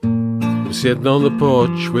Sitting on the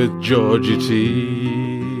porch with Georgie T,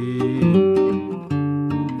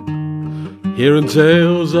 hearing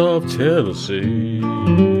tales of Tennessee.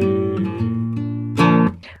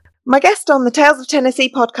 My guest on the Tales of Tennessee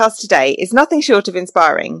podcast today is nothing short of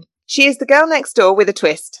inspiring. She is the girl next door with a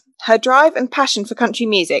twist. Her drive and passion for country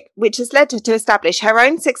music, which has led her to establish her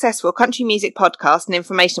own successful country music podcast and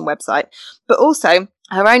information website, but also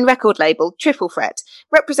her own record label, Triple Threat,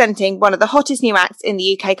 representing one of the hottest new acts in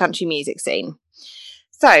the UK country music scene.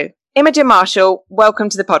 So, Imogen Marshall, welcome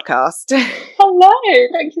to the podcast. Hello,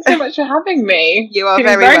 thank you so much for having me. You are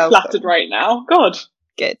Feeling very welcome. flattered right now. God,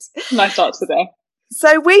 Good. Nice start to the day.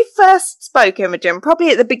 So we first spoke, Imogen,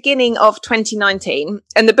 probably at the beginning of 2019,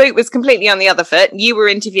 and the boot was completely on the other foot. You were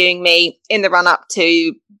interviewing me in the run-up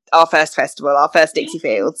to our first festival, our first Dixie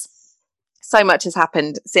Fields. So much has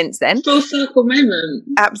happened since then. Full circle moment.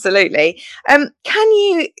 Absolutely. Can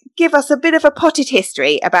you give us a bit of a potted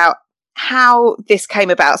history about how this came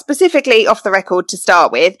about, specifically off the record to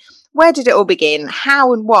start with? Where did it all begin?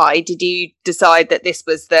 How and why did you decide that this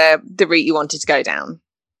was the route you wanted to go down?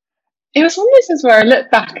 It was one of those things where I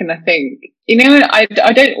look back and I think, I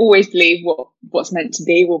don't always believe what's meant to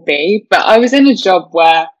be will be, but I was in a job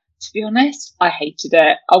where, to be honest, I hated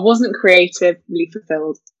it. I wasn't creatively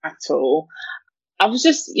fulfilled at all. I was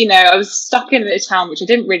just, I was stuck in a town which I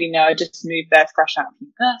didn't really know. I just moved there fresh out of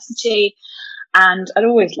university, and I'd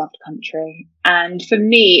always loved country. And for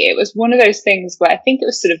me, it was one of those things where I think it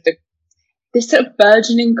was sort of this sort of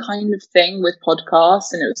burgeoning kind of thing with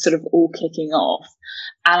podcasts, and it was sort of all kicking off.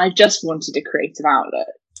 And I just wanted a creative outlet,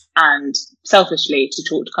 and selfishly to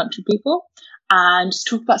talk to country people and just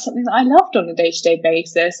talk about something that I loved on a day-to-day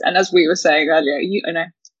basis. And as we were saying earlier,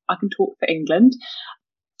 I can talk for England.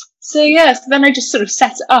 So then I just sort of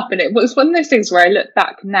set it up, and it was one of those things where I look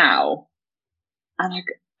back now and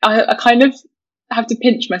I kind of have to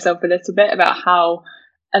pinch myself a little bit about how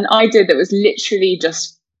an idea that was literally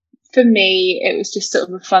just, for me, it was just sort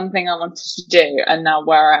of a fun thing I wanted to do. And now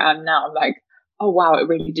where I am now, I'm like, oh wow, it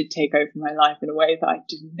really did take over my life in a way that I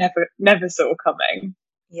never saw coming.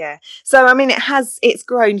 Yeah. So, I mean, it's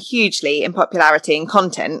grown hugely in popularity and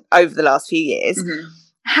content over the last few years. Mm-hmm.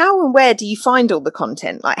 How and where do you find all the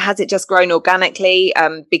content? Like, has it just grown organically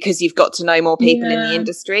because you've got to know more people in the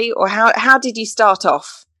industry? Or how did you start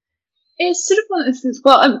off? It's sort of one of those things.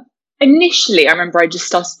 Well, initially, I remember I just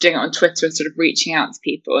started doing it on Twitter and sort of reaching out to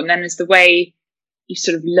people. And then as the way you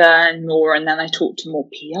sort of learn more, and then I talk to more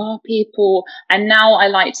PR people. And now I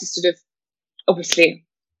like to sort of, obviously,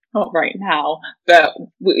 not right now, but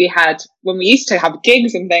when we used to have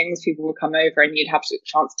gigs and things, people would come over and you'd have a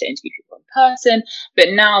chance to interview people in person.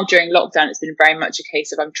 But now during lockdown, it's been very much a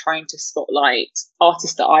case of I'm trying to spotlight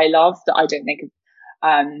artists that I love, that I don't think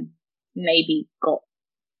have maybe got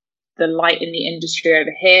the light in the industry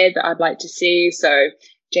over here that I'd like to see. So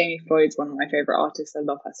Jamie Floyd's one of my favourite artists. I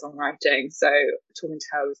love her songwriting. So talking to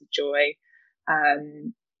her was a joy.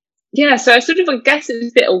 So I guess it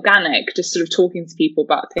was a bit organic, just sort of talking to people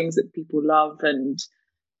about things that people love, and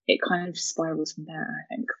it kind of spirals from there, I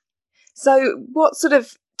think. So what sort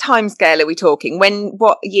of timescale are we talking?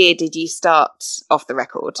 What year did you start off the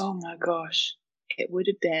record? Oh my gosh. It would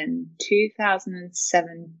have been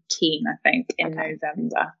 2017, I think, in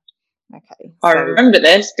November. Okay. I remember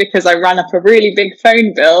this because I ran up a really big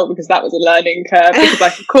phone bill, because that was a learning curve, because I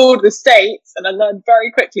called the States, and I learned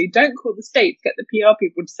very quickly, don't call the States, get the PR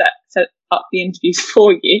people to set up the interviews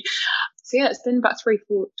for you. So it's been about 3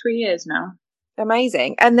 years now.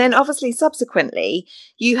 Amazing. And then obviously subsequently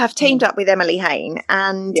you have teamed up with Emily Hain,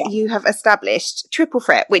 and you have established Triple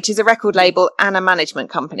Threat, which is a record label and a management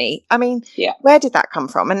company. I mean, where did that come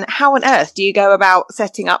from, and how on earth do you go about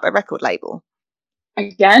setting up a record label?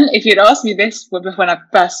 Again, if you'd asked me this when I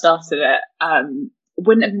first started it,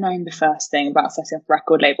 wouldn't have known the first thing about setting up a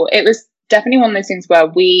record label. It was definitely one of those things where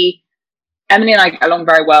Emily and I get along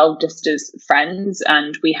very well just as friends,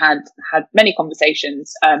 and we had many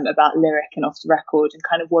conversations about lyric and off the record and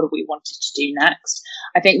kind of what we wanted to do next.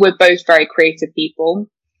 I think we're both very creative people,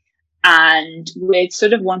 and we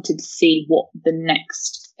sort of wanted to see what the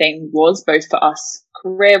next thing was, both for us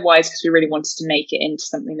career-wise, because we really wanted to make it into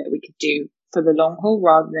something that we could do for the long haul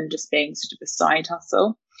rather than just being sort of a side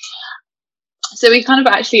hustle. So we kind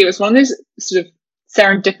of it was one of those sort of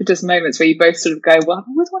serendipitous moments where you both sort of go, well, I've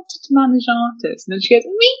always wanted to manage artists. And then she goes,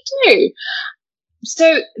 me too.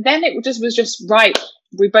 So then it was just right.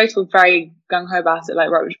 We both were very gung-ho about it, like,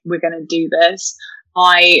 right, we're going to do this.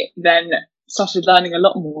 I then started learning a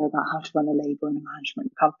lot more about how to run a label and a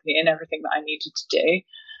management company and everything that I needed to do.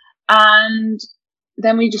 And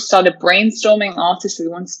then we just started brainstorming artists we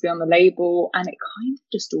wanted to be on the label, and it kind of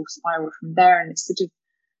just all spiraled from there. And it sort of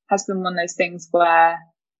has been one of those things where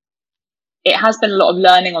it has been a lot of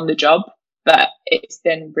learning on the job, but it's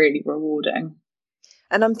been really rewarding.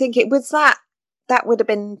 And I'm thinking, was that would have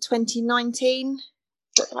been 2019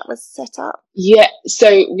 that was set up? Yeah. So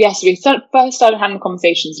yes, we first started having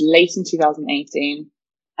conversations late in 2018,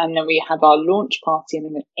 and then we had our launch party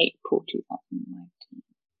in April 2019.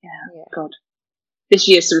 Yeah. God. This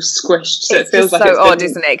year's sort of squished, so it feels like so it's odd,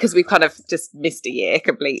 isn't it? Because we've kind of just missed a year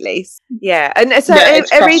completely. Yeah, and so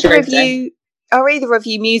are either of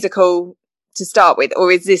you musical to start with, or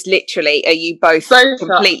is this literally, are you both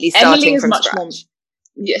completely starting from scratch?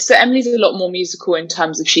 Yeah, so Emily's a lot more musical in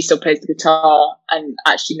terms of she still plays the guitar and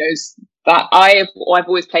actually knows that. I've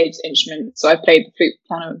always played instruments, so I played the flute,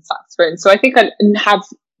 piano, and saxophone. So I think I have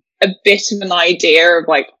a bit of an idea of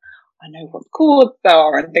like, I know what the chords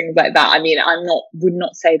are and things like that. I mean, would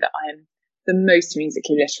not say that I'm the most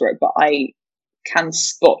musically literate, but I can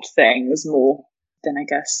spot things more than I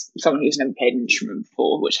guess someone who's never played an instrument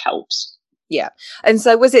before, which helps. Yeah. And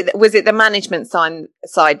so was it the management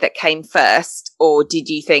side that came first, or did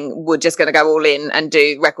you think we're just going to go all in and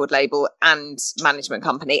do record label and management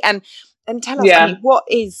company? And tell us, I mean, what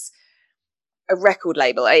is a record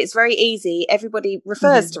label? It's very easy. Everybody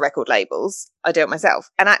refers to record labels. I do it myself.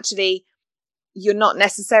 And actually, you're not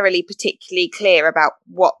necessarily particularly clear about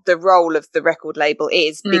what the role of the record label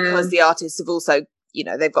is, because the artists have also, you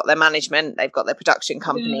know, they've got their management, they've got their production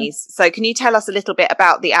companies. So can you tell us a little bit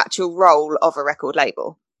about the actual role of a record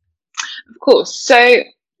label? Of course. So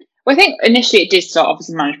I think initially it did start off as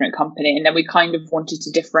a management company, and then we kind of wanted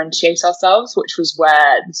to differentiate ourselves, which was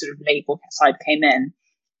where the sort of label side came in.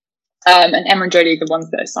 And Emma and Jolie are the ones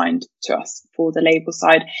that are assigned to us for the label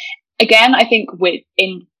side. Again, I think if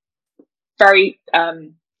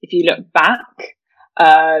you look back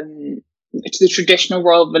to the traditional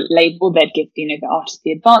role of a label, they'd give, you know, the artist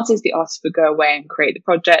the advances, the artist would go away and create the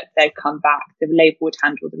project, they'd come back, the label would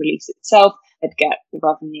handle the release itself, they'd get the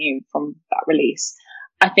revenue from that release.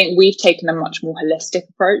 I think we've taken a much more holistic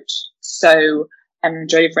approach. So Emma and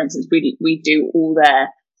Jolie, for instance, we do all their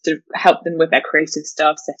sort of help them with their creative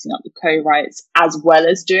stuff, setting up the co-writes, as well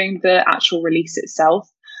as doing the actual release itself.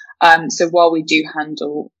 So while we do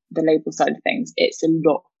handle the label side of things, it's a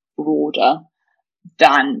lot broader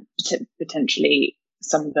than potentially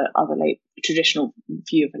some of the other traditional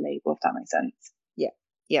view of a label, if that makes sense.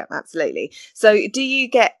 Yeah, absolutely. So do you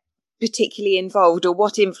get particularly involved, or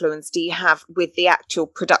what influence do you have with the actual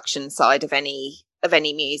production side of any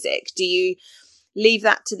music? Do you leave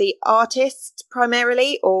that to the artist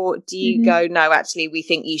primarily, or do you go, no, actually we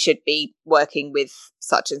think you should be working with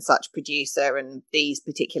such and such producer and these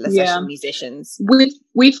particular session musicians?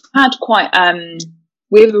 We've had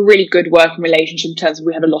we have a really good working relationship in terms of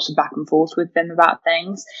we have a lot of back and forth with them about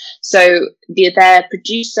things. So their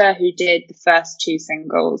producer who did the first two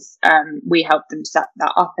singles, we helped them set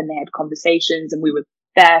that up, and they had conversations, and we were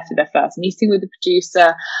there for their first meeting with the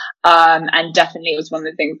producer. And definitely it was one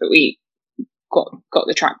of the things that we got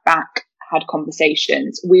the track back, had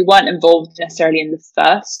conversations. We weren't involved necessarily in the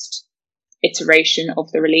first iteration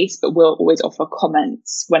of the release, but we'll always offer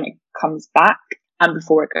comments when it comes back and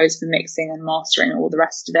before it goes for mixing and mastering and all the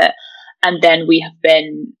rest of it. And then we have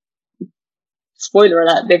been, spoiler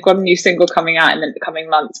alert, they've got a new single coming out in the coming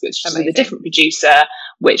months, which is with a different producer,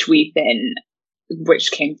 which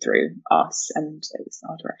came through us, and it was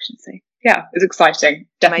our direction. So yeah, it was exciting.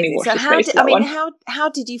 Definitely watch the space. How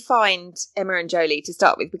did you find Emma and Jolie to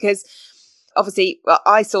start with? Because obviously,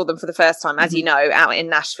 I saw them for the first time, as you know, out in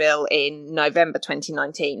Nashville in November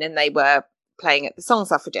 2019, and they were playing at the Song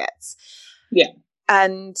Suffragettes. Yeah.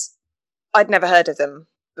 And I'd never heard of them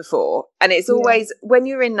before. And it's always, when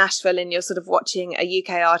you're in Nashville and you're sort of watching a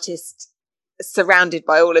UK artist surrounded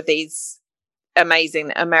by all of these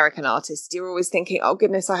amazing American artists, you're always thinking, oh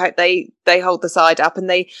goodness, I hope they hold the side up, and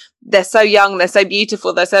they're so young, they're so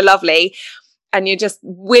beautiful, they're so lovely, and you're just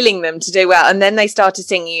willing them to do well. And then they started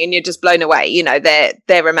singing and you're just blown away. You know,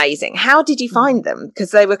 they're amazing. How did you find them?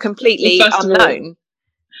 Because they were completely unknown.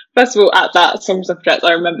 First of all, at that Song Suffragettes,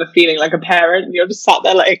 I remember feeling like a parent, and you're just sat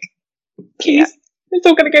there like, please, it's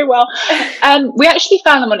all going to go well. And we actually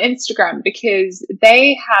found them on Instagram because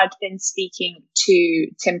they had been speaking to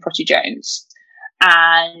Tim Protty Jones,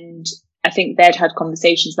 and I think they'd had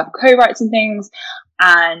conversations about co-writes and things,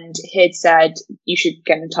 and he'd said, you should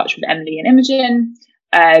get in touch with Emily and Imogen.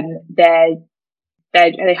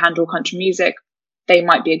 They handle country music. They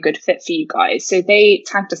might be a good fit for you guys. So they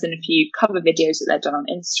tagged us in a few cover videos that they'd done on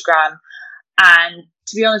Instagram. And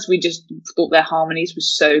to be honest, we just thought their harmonies were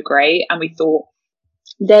so great. And we thought,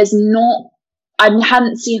 I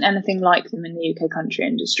hadn't seen anything like them in the UK country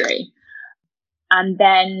industry. And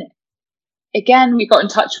then again, we got in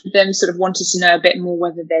touch with them, sort of wanted to know a bit more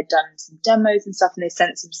whether they'd done some demos and stuff, and they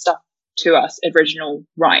sent some stuff to us, original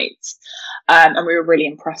rights. And we were really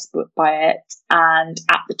impressed by it. And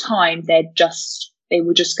at the time, they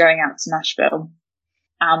were just going out to Nashville,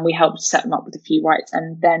 and we helped set them up with a few rights.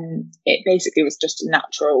 And then it basically was just a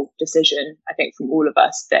natural decision, I think, from all of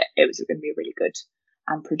us that it was going to be a really good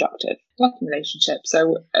and productive working relationship.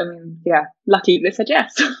 So, lucky they said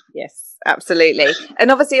yes. Yes, absolutely.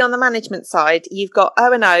 And obviously on the management side, you've got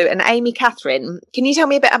O&O and Amy Catherine. Can you tell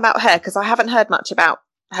me a bit about her? Because I haven't heard much about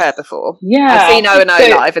her before. Yeah. I've seen O&O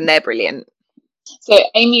live and they're brilliant. So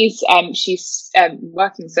Amy's, she's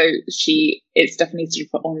working, so it's definitely sort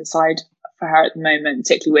of on the side for her at the moment,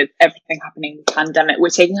 particularly with everything happening in the pandemic. We're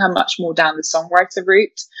taking her much more down the songwriter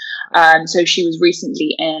route. So she was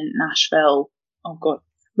recently in Nashville. Oh God,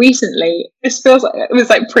 recently. This feels like it was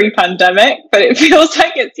like pre-pandemic, but it feels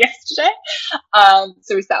like it's yesterday.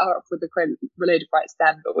 So we set her up with the related rights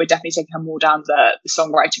then, but we're definitely taking her more down the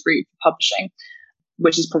songwriter route for publishing,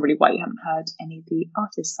 which is probably why you haven't heard any of the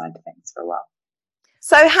artist side of things for a while.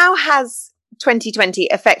 So how has 2020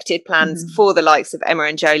 affected plans for the likes of Emma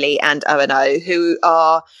and Jolie and O&O, who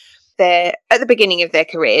are there at the beginning of their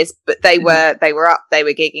careers, but they were up, they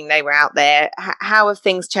were gigging, they were out there. How have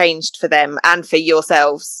things changed for them and for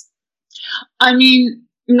yourselves? I mean,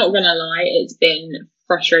 I'm not going to lie, it's been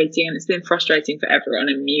frustrating, and it's been frustrating for everyone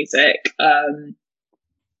in music.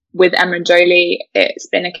 With Emma and Jolie, it's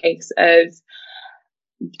been a case of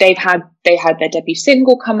they had their debut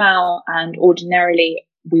single come out, and ordinarily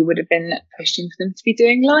we would have been pushing for them to be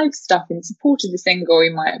doing live stuff in support of the single.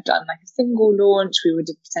 We might have done like a single launch. We would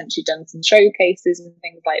have potentially done some showcases and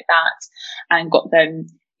things like that, and got them,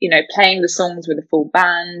 playing the songs with a full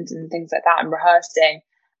band and things like that, and rehearsing.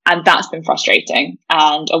 And that's been frustrating.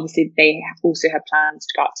 And obviously they also had plans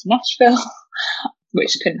to go out to Nashville,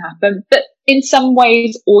 which couldn't happen. But in some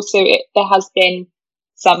ways also there has been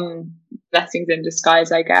some blessings in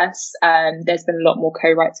disguise, I guess. There's been a lot more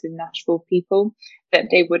co-writes with Nashville people that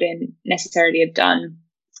they wouldn't necessarily have done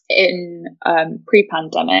in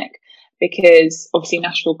pre-pandemic, because obviously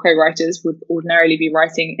Nashville co-writers would ordinarily be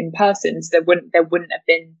writing in person, so they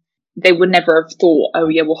would never have thought, oh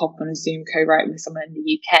yeah, we'll hop on a Zoom co-write with someone in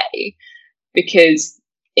the UK, because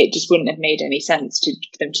it just wouldn't have made any sense for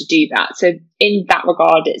them to do that. So in that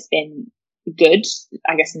regard, it's been good,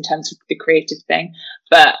 I guess, in terms of the creative thing,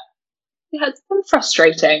 but yeah, it's been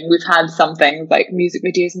frustrating. We've had some things like music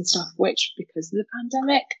videos and stuff, which, because of the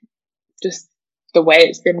pandemic, just the way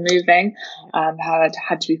it's been moving,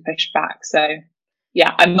 had to be pushed back. So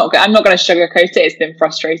yeah, I'm not going to sugarcoat it. It's been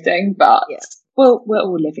frustrating, but well, we're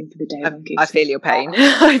all living for the day. I feel your pain.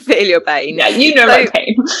 I feel your pain. Yeah, you know my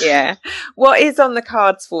pain. Yeah. What is on the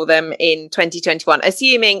cards for them in 2021?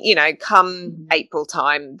 Assuming, come April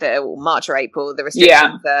time, March or April, the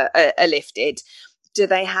restrictions are lifted. Do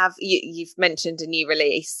they have, you've mentioned a new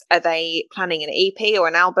release. Are they planning an EP or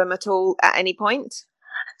an album at all at any point?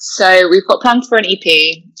 So we've got plans for an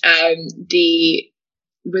EP. Actually,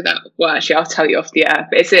 I'll tell you off the air,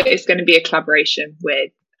 but it's going to be a collaboration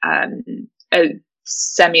with a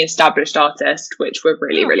semi-established artist, which we're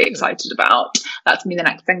really, really excited about. That's going to be the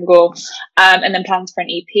next single. And then plans for an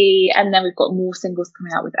EP. And then we've got more singles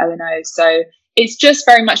coming out with O&O. So it's just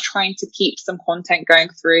very much trying to keep some content going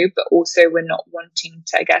through, but also we're not wanting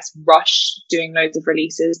to, I guess, rush doing loads of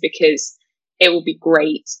releases, because it will be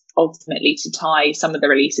great ultimately to tie some of the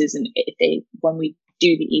releases, and when we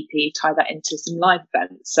do the EP, tie that into some live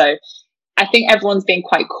events. So I think everyone's being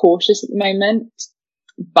quite cautious at the moment,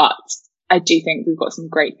 but I do think we've got some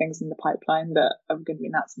great things in the pipeline that are going to be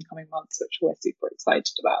announced in the coming months, which we're super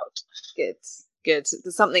excited about. Good.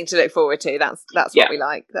 There's something to look forward to. That's what we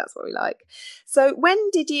like. That's what we like. So when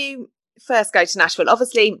did you first go to Nashville?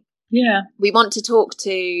 Obviously, we want to talk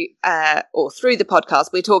to, or through the podcast,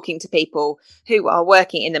 we're talking to people who are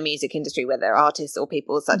working in the music industry, whether they're artists or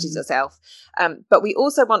people such as yourself. But we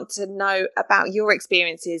also want to know about your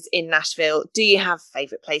experiences in Nashville. Do you have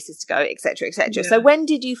favourite places to go, etc., etc.? So when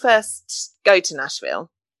did you first go to Nashville?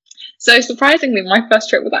 So surprisingly, my first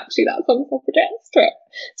trip was actually that Songs for Projects trip.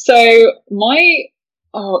 So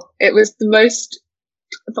it was the most,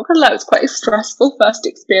 I'm not gonna lie, it was quite a stressful first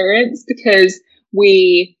experience, because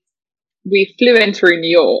we flew in through New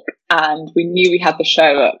York and we knew we had the show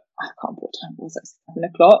at, I can't remember what time it was, at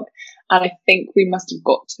 7:00. And I think we must have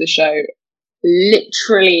got to the show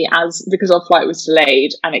literally because our flight was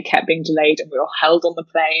delayed, and it kept being delayed, and we were held on the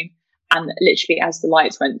plane. And literally as the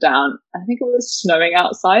lights went down, I think it was snowing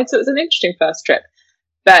outside. So it was an interesting first trip,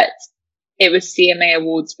 but it was CMA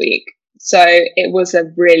Awards week. So it was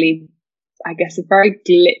a really, I guess, a very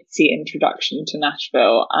glitzy introduction to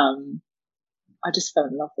Nashville. I just fell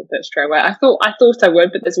in love with it straight away. I thought I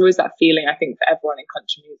would, but there's always that feeling, I think, for everyone in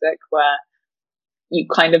country music where you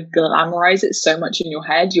kind of glamorize it so much in your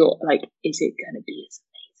head. You're like, is it going to be as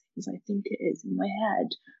amazing as I think it is in my head?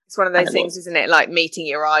 It's one of those things, isn't it? Like meeting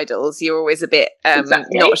your idols, you're always a bit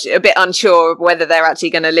Exactly. a bit unsure of whether they're actually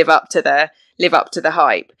going to live up to the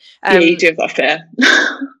hype. Yeah, you do have that fear.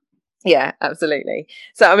 Yeah, absolutely.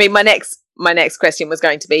 So, I mean, my next question was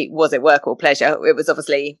going to be, was it work or pleasure? It was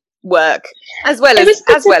obviously work as well as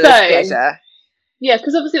pleasure. Yeah,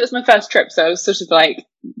 because obviously it was my first trip, so it was sort of like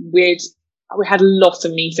weird. We had a lot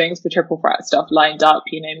of meetings for Triple Threat stuff lined up,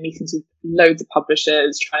 meetings with loads of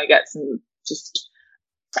publishers, trying to get just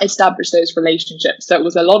establish those relationships. So it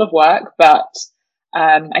was a lot of work, but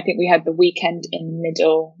I think we had the weekend in the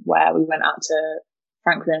middle where we went out to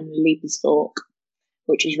Franklin and Leapersfork,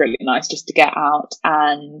 which was really nice just to get out.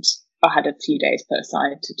 And I had a few days put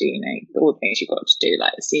aside to do, all the things you got to do,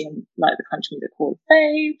 like seeing like the Country Music Hall of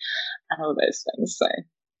Fame and all those things. So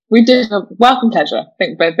we did a work and pleasure, I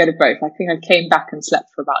think, a bit of both. I think I came back and slept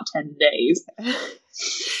for about 10 days.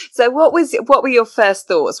 So what were your first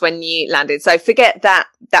thoughts when you landed? So forget that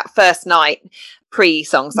first night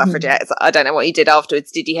pre-Song Suffragettes. I don't know what you did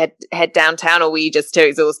afterwards. Did you head downtown, or were you just too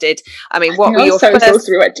exhausted? I mean, what were your first...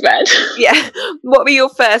 exhausted we went to bed. Yeah. What were your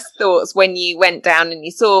first thoughts when you went down and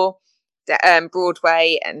you saw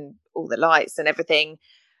Broadway and all the lights and everything?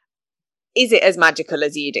 Is it as magical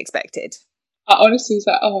as you'd expected? I honestly was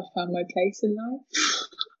like, I found my place in life.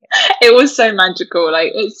 It was so magical.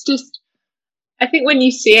 Like, it's just, I think when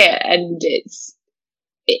you see it, and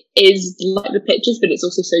it is like the pictures, but it's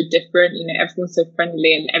also so different. Everyone's so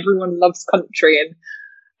friendly and everyone loves country. And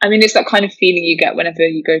I mean, it's that kind of feeling you get whenever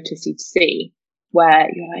you go to C2C, where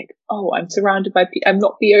you're like, oh, I'm surrounded by people. I'm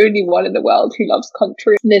not the only one in the world who loves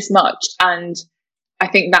country this much. And I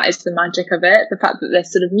think that is the magic of it. The fact that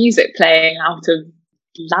there's sort of music playing out of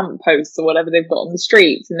lampposts or whatever they've got on the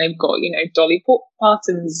streets, and they've got, Dolly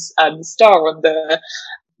Parton's star on the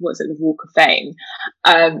Walk of Fame,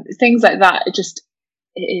 things like that.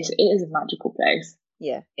 It is a magical place.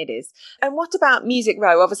 Yeah, it is. And what about Music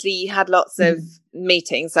Row? Obviously you had lots of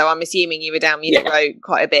meetings, so I'm assuming you were down Music Row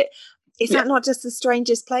quite a bit. Is that not just the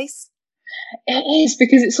strangest place? It is,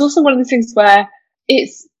 because it's also one of the things where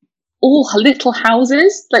it's all little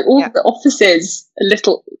houses, like all the offices are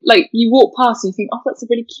little, like you walk past and you think, oh, that's a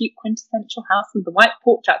really cute quintessential house with the white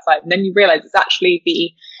porch outside, and then you realise it's actually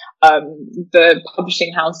the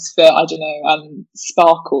publishing house for, I don't know,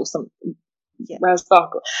 Sparkle, Rare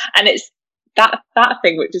Sparkle, and it's that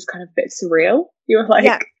thing which is kind of a bit surreal. You're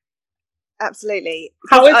like, absolutely.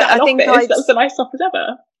 How is that an office? That's the nicest office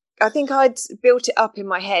ever. I think I'd built it up in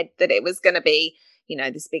my head that it was going to be,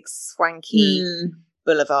 this big swanky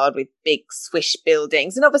boulevard with big swish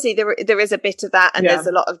buildings, and obviously there is a bit of that, and there's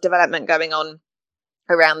a lot of development going on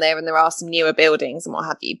around there, and there are some newer buildings and what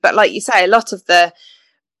have you. But like you say, a lot of the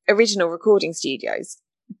original recording studios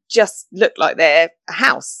just look like they're a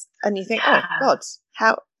house, and you think, oh God,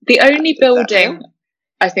 how... The only building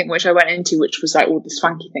I think which I went into, which was like all the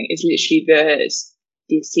swanky thing, is literally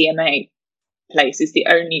the CMA place. Is the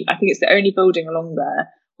only, I think it's the only building along there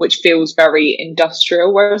which feels very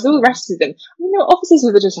industrial, whereas all the rest of them, I mean, there were offices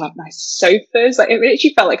where they're just like nice sofas. Like, it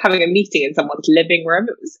literally felt like having a meeting in someone's living room.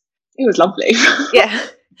 It was lovely. Yeah,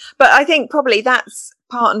 but I think probably that's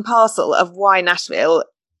part and parcel of why Nashville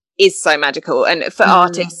is so magical, and for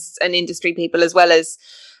artists and industry people as well as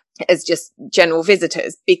just general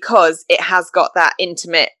visitors, because it has got that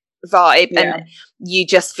intimate vibe, and you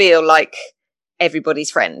just feel like everybody's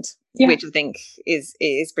friend. Which I think is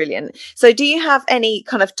brilliant. So do you have any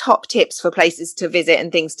kind of top tips for places to visit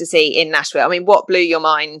and things to see in Nashville? I mean, what blew your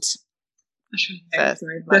mind? There's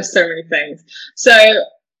so many things. So,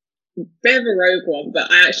 bit of a rogue one, but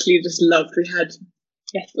I actually just loved, we had,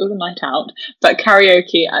 it was a night out, but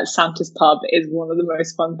karaoke at Santa's Pub is one of the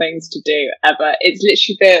most fun things to do ever. It's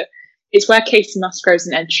literally it's where Casey Musgraves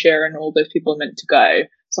and Ed Sheeran and all those people are meant to go.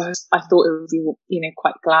 So I thought it would be,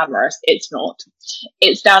 quite glamorous. It's not.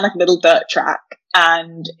 It's down like a little dirt track,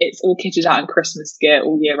 and it's all kitted out in Christmas gear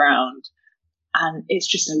all year round, and it's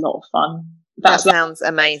just a lot of fun. That sounds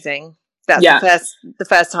amazing. That's the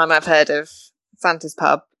first time I've heard of Santa's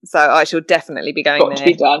Pub, so I shall definitely be going there. To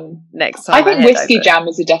be done next time. I think Whiskey Jam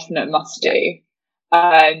is a definite must do.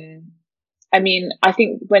 I mean, I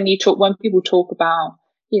think when people talk about,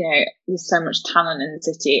 there's so much talent in the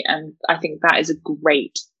city, and I think that is a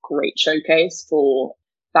great showcase for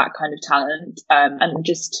that kind of talent. And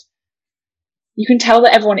just, you can tell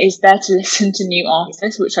that everyone is there to listen to new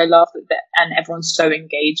artists, which I love, and everyone's so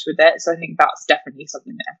engaged with it. So I think that's definitely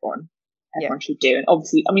something that everyone everyone should do. And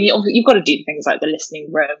obviously, I mean, you've got to do things like the listening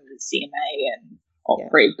room, the CMA, and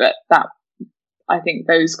Opry, but that, I think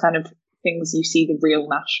those kind of things, you see the real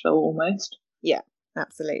Nashville almost. Yeah,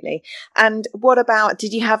 absolutely. And what about,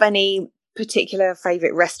 did you have any particular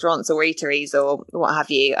favourite restaurants or eateries or what have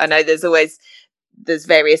you? I know there's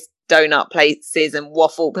various donut places and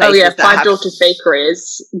waffle places. Oh yeah, Five Daughters Bakery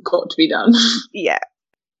has got to be done. Yeah.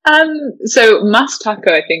 So Mas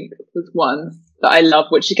Taco, I think, was one that I love,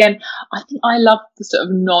 which again, I think I love the sort of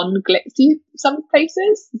non-glitzy some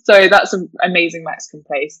places. So that's an amazing Mexican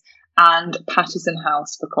place. And Patterson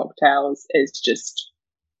House for cocktails is just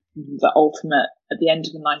the ultimate at the end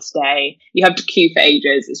of a nice day. You have to queue for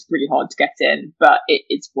ages. It's really hard to get in, but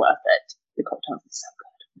it's worth it. The cocktails are so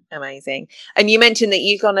good. Amazing. And you mentioned that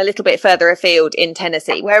you've gone a little bit further afield in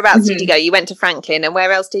Tennessee. Whereabouts did you go? You went to Franklin, and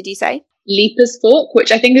where else did you say? Leaper's Fork,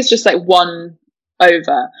 which I think is just like one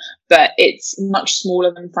over, but it's much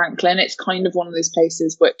smaller than Franklin. It's kind of one of those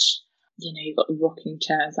places which, you know, you've got the rocking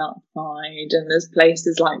chairs outside, and there's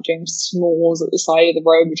places like James Smalls at the side of the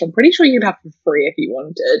road, which I'm pretty sure you'd have for free if you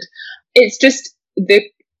wanted. It's just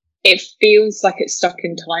it feels like it's stuck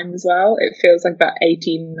in time as well. It feels like that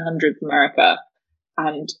 1800s America,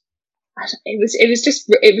 and it was just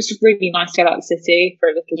really nice to get out of the city for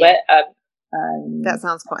a little bit. That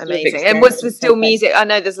sounds quite amazing. And was there still music? I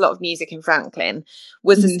know there's a lot of music in Franklin.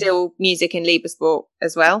 Was there still music in Leapersburg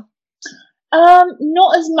as well?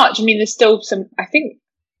 Not as much. I mean, there's still some. I think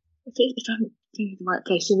if I'm thinking of the right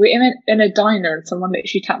place, so we're in a diner, and someone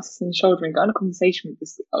literally taps us on the shoulder and got in a conversation with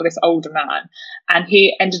this older man, and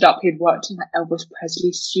he'd worked in like Elvis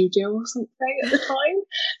Presley's studio or something at the time.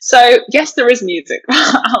 So yes, there is music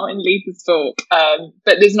out in Leapersburg,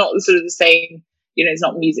 but there's not sort of the same. You know, it's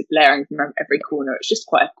not music blaring from every corner. It's just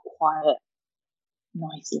quite a quiet,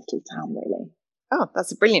 nice little town, really. Oh,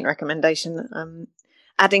 that's a brilliant recommendation.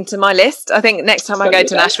 Adding to my list. I think next time I go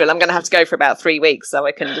to Nashville, I'm going to have to go for about 3 weeks so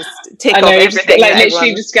I can just tick off everything.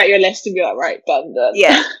 Literally just get your list and be like, right, done.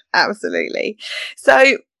 Yeah, absolutely.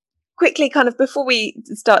 So quickly, kind of before we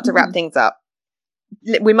start to wrap things up,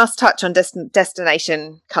 we must touch on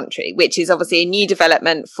Destination Country, which is obviously a new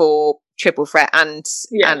development for Triple Threat and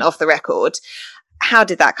Off the Record. How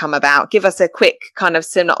did that come about? Give us a quick kind of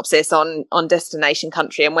synopsis on Destination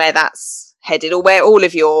Country and where that's headed, or where all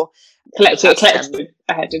of your collective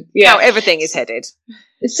are headed. Yeah, how everything is headed.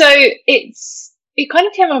 So it kind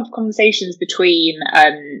of came up of conversations between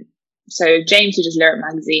so James, who does Lyric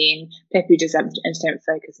Magazine, Pip, who does Entertainment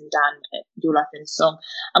Focus, and Dan, Your Life in Song,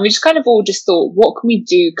 and we just kind of all just thought, what can we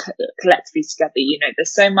do collectively together? You know,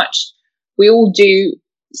 there's so much we all do.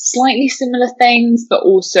 Slightly similar things, but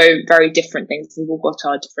also very different things. We've all got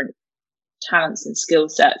our different talents and skill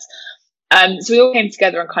sets. So we all came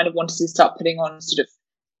together and kind of wanted to start putting on sort of,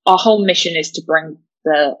 our whole mission is to bring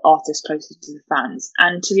the artists closer to the fans.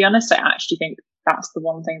 And to be honest, I actually think that's the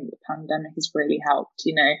one thing that the pandemic has really helped.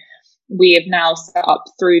 You know, we have now set up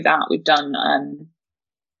through that. We've done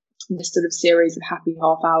this sort of series of happy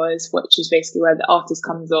half hours, which is basically where the artist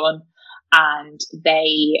comes on and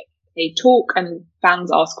they talk and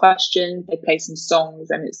fans ask questions, they play some songs,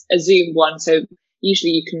 and it's a Zoom one. So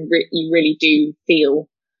usually you really do feel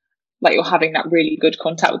like you're having that really good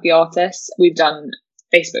contact with the artists. We've done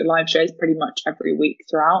Facebook live shows pretty much every week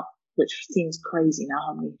throughout, which seems crazy now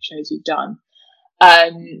how many shows we've done.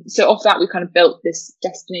 So off that, we kind of built this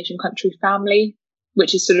Destination Country family,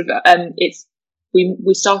 which is sort of,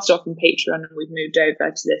 we started off on Patreon and we've moved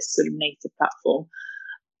over to this sort of native platform.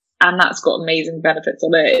 And that's got amazing benefits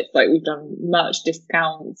on it. It's like we've done merch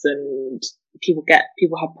discounts, and people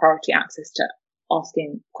have priority access to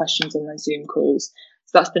asking questions on those Zoom calls.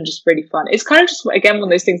 So that's been just really fun. It's kind of just, again, one of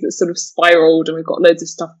those things that sort of spiraled, and we've got loads of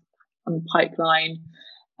stuff on the pipeline.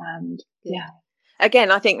 And yeah.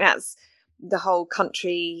 Again, I think that's the whole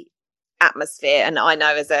country atmosphere. And I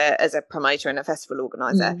know as a promoter and a festival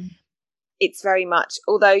organizer, it's very much,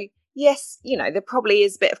 although yes, you know, there probably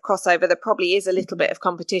is a bit of crossover. There probably is a little bit of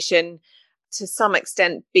competition to some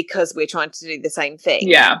extent because we're trying to do the same thing.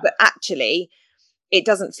 Yeah. But actually, it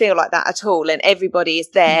doesn't feel like that at all. And everybody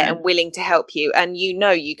is there and willing to help you. And you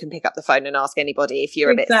know, you can pick up the phone and ask anybody if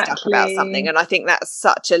you're a bit stuck about something. And I think that's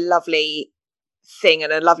such a lovely thing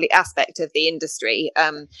and a lovely aspect of the industry.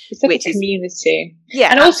 It's like a community.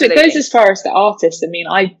 Yeah. And also absolutely. It goes as far as the artists. I mean,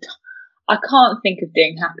 I can't think of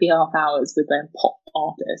doing happy half hours with pop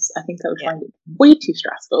artists. I think I would find it way too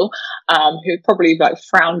stressful. Who would probably like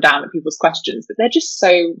frown down at people's questions, but they're just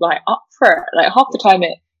so like up for it. Like half the time,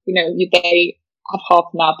 they have half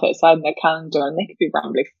an hour put aside in their calendar, and they could be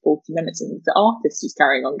rambling for 40 minutes, and it's the artist who's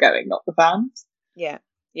carrying on going, not the fans. Yeah,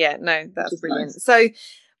 no, that's brilliant. Nice. So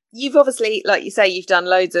you've obviously, like you say, you've done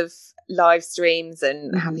loads of live streams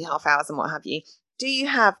and happy half hours and what have you. Do you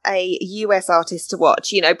have a US artist to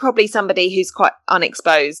watch? You know, probably somebody who's quite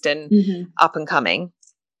unexposed and up and coming.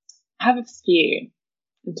 I have a few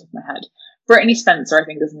on the top of my head. Brittany Spencer, I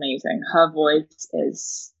think, is amazing. Her voice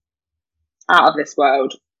is out of this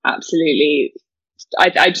world. Absolutely.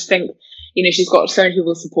 I just think, you know, she's got so many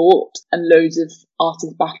people's support and loads of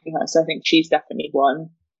artists backing her. So I think she's definitely one.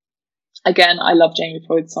 Again, I love Jamie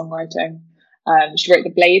Floyd's songwriting. She wrote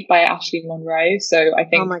The Blade by Ashley Monroe. So I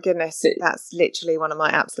think... Oh my goodness, that's literally one of my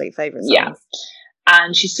absolute favourite songs. Yeah.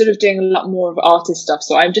 And she's sort of doing a lot more of artist stuff.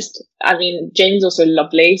 So Jamie's also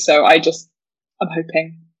lovely. So I'm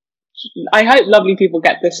hoping. I hope lovely people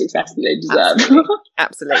get the success that they deserve.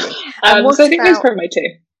 Absolutely. So I think those are my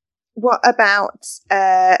two. What about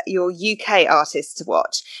your UK artists to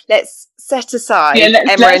watch? Let's set aside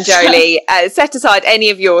Emma and Jolie. Set aside any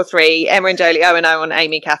of your three, Emma and Jolie, O&O and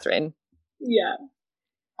Amy Catherine. Yeah.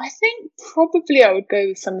 I think probably I would go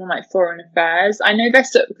with someone like Foreign Affairs. I know they're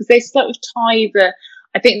because they sort of tie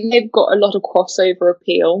I think they've got a lot of crossover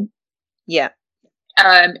appeal. Yeah.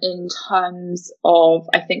 In terms of,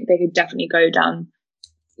 I think they could definitely go down.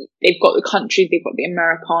 They've got the country, they've got the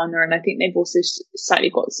Americana, and I think they've also slightly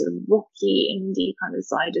got sort of rocky indie kind of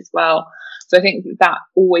side as well. So I think that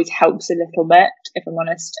always helps a little bit, if I'm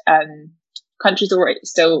honest. Country's already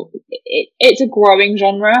still, it's a growing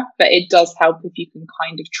genre, but it does help if you can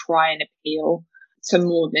kind of try and appeal to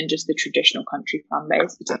more than just the traditional country fan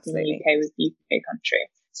base, particularly in the UK with UK country.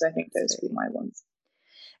 So I think those would be my ones.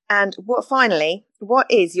 And what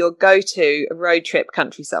is your go-to road trip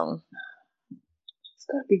country song? It's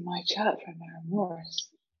got to be My Church by Maren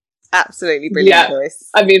Morris. Absolutely brilliant choice.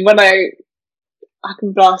 I mean, when I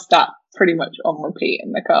can blast that pretty much on repeat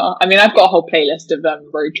in the car. I mean, I've got a whole playlist of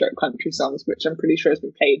road trip country songs, which I'm pretty sure has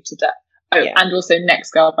been played to death. Oh, yeah. And also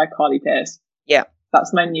Next Girl by Carly Pearce. Yeah.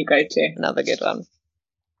 That's my new go-to. Another good one.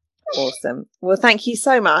 Awesome. Well, thank you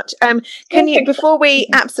so much. Can you, before we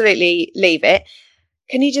absolutely leave it,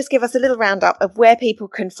 can you just give us a little roundup of where people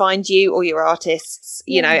can find you or your artists?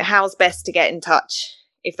 You know, how's best to get in touch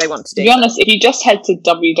if they want to do. To be honest, if you just head to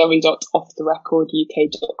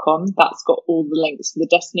www.offtherecorduk.com, that's got all the links for the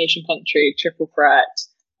destination country, Triple Threat,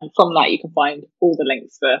 and from that you can find all the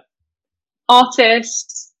links for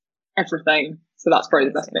artists, everything. So that's probably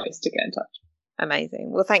the best place to get in touch.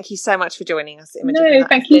 Amazing. Well, thank you so much for joining us, Imogen. No,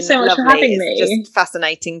 thank you so much for having me. It's just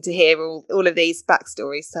fascinating to hear all of these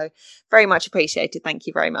backstories. So very much appreciated. Thank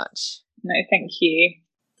you very much. No, thank you.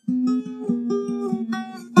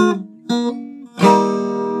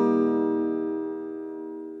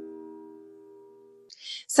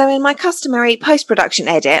 So in my customary post-production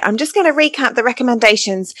edit, I'm just going to recap the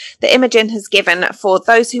recommendations that Imogen has given for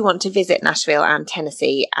those who want to visit Nashville and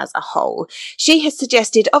Tennessee as a whole. She has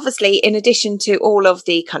suggested, obviously, in addition to all of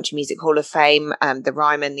the Country Music Hall of Fame, the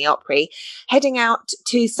Ryman, the Opry, heading out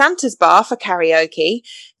to Santa's Bar for karaoke,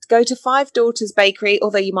 to go to Five Daughters Bakery,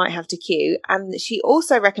 although you might have to queue. And she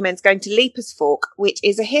also recommends going to Leapers Fork, which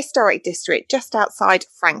is a historic district just outside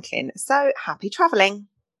Franklin. So happy travelling.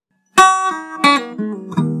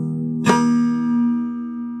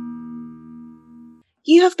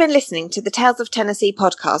 You have been listening to the Tales of Tennessee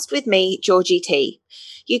podcast with me, Georgie T.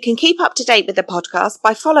 You can keep up to date with the podcast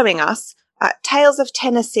by following us at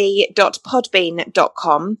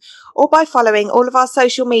talesoftennessee.podbean.com or by following all of our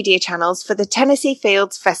social media channels for the Tennessee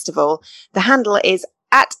Fields Festival. The handle is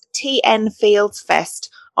at TNFieldsFest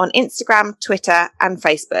on Instagram, Twitter and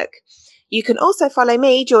Facebook. You can also follow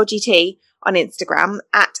me, Georgie T, on Instagram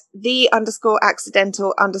at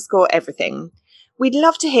the_accidental_everything. We'd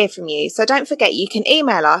love to hear from you, so don't forget you can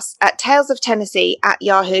email us at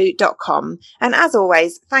talesoftennessee@yahoo.com. And as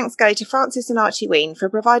always, thanks go to Francis and Archie Ween for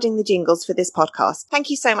providing the jingles for this podcast.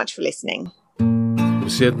 Thank you so much for listening. I'm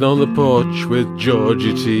sitting on the porch with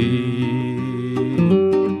Georgie T,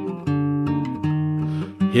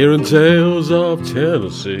 hearing tales of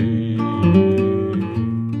Tennessee.